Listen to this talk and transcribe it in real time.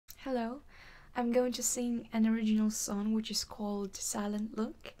Hello, I'm going to sing an original song which is called Silent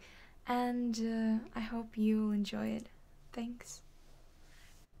Look, and I hope you enjoy it. Thanks.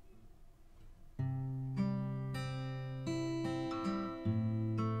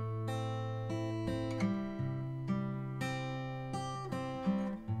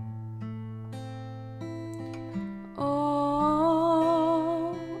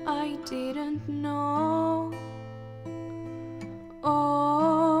 Oh, I didn't know.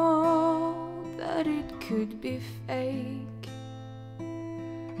 Oh, that it could be fake.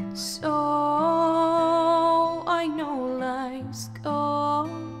 So I know life's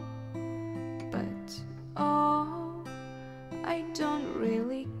gone, but oh, I don't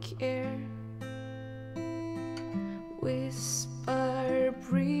really care. Whisper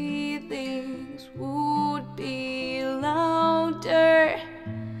breathings would be louder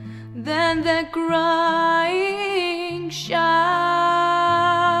than the crying shout.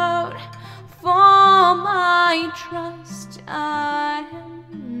 For my trust, I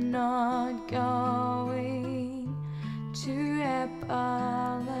am not going to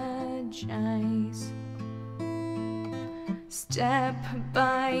apologize. Step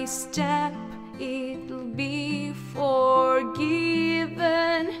by step, it'll be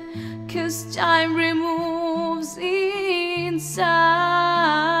forgiven, 'cause time removes insult.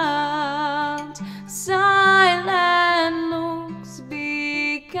 Silent looks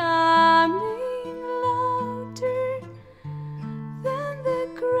becoming louder than the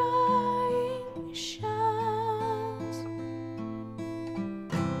crying shout.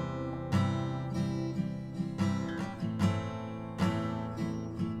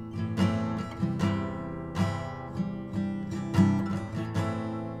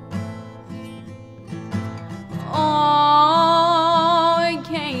 Oh,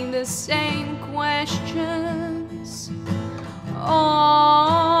 again the same questions.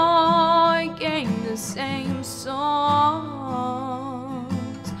 Oh, again the same songs.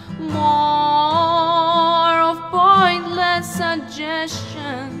 More of pointless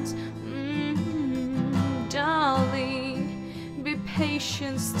suggestions. Darling, be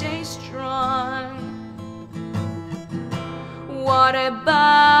patient, stay strong. What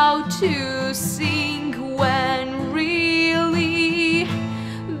about to sing when really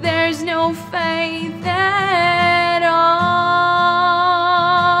there's no faith at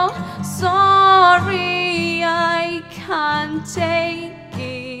all? Sorry, I can't take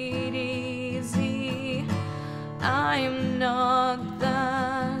it easy. I'm not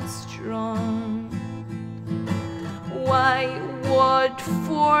that strong. Why would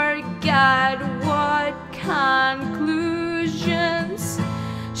forget? What conclusions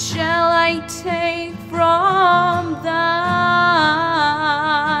shall I take from that?